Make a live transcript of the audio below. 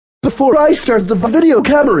Before I start the video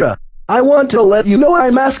camera, I want to let you know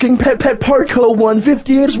I'm asking Pet Parko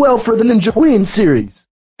 150 as well for the Ninja Queen series.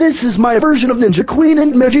 This is my version of Ninja Queen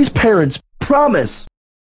and Meggie's parents, promise.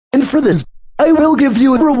 And for this, I will give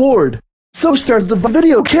you a reward. So start the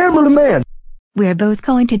video cameraman. We're both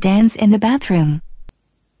going to dance in the bathroom.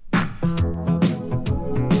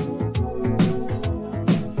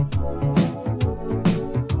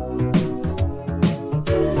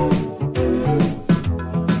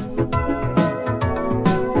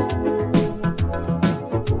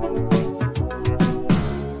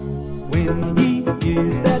 When he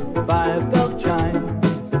hears that five-bell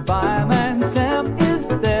chime, fireman Sam is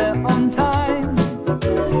there on time,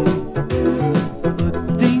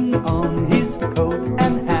 putting on his coat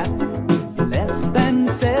and hat, less than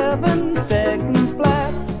 7 seconds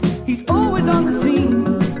flat. He's always on the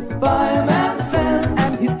scene, fireman Sam,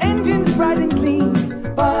 and his engine's bright and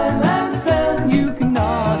clean. Fireman Sam, you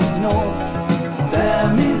cannot ignore.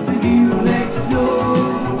 Sam is the hero next door,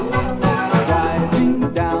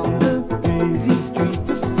 driving down the busy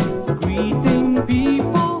streets, greeting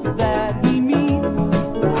people that he meets.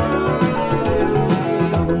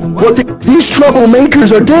 These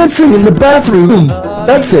troublemakers are dancing in the bathroom.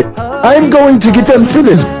 That's it. I'm going to get them for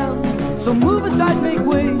this. So move aside, make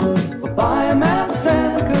way for Fireman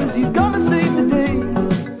Sam, 'cause he's gonna save the day.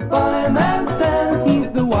 Fireman Sam, he's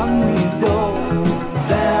the one we adore.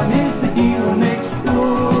 Sam is the hero next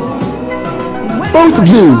door. Both of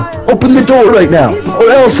you, open the door right now, or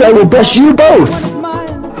else I will best you both.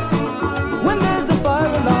 When there's a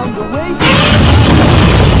fire along the way,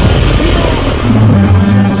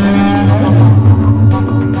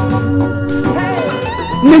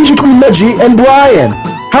 Ninja Queen Meggie and Brian,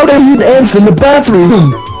 how dare you dance in the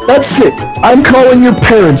bathroom? That's it. I'm calling your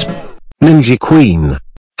parents. Ninja Queen,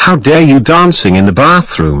 how dare you dancing in the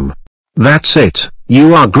bathroom? That's it.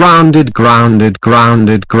 You are grounded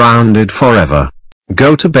forever.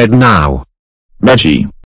 Go to bed now. Meggie,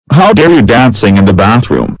 how dare you dancing in the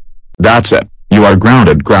bathroom? That's it. You are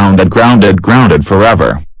grounded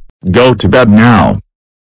forever. Go to bed now.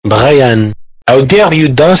 Brian, how dare you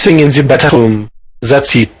dancing in the bathroom?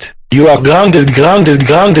 That's it. You are grounded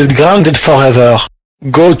forever.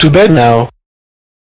 Go to bed now.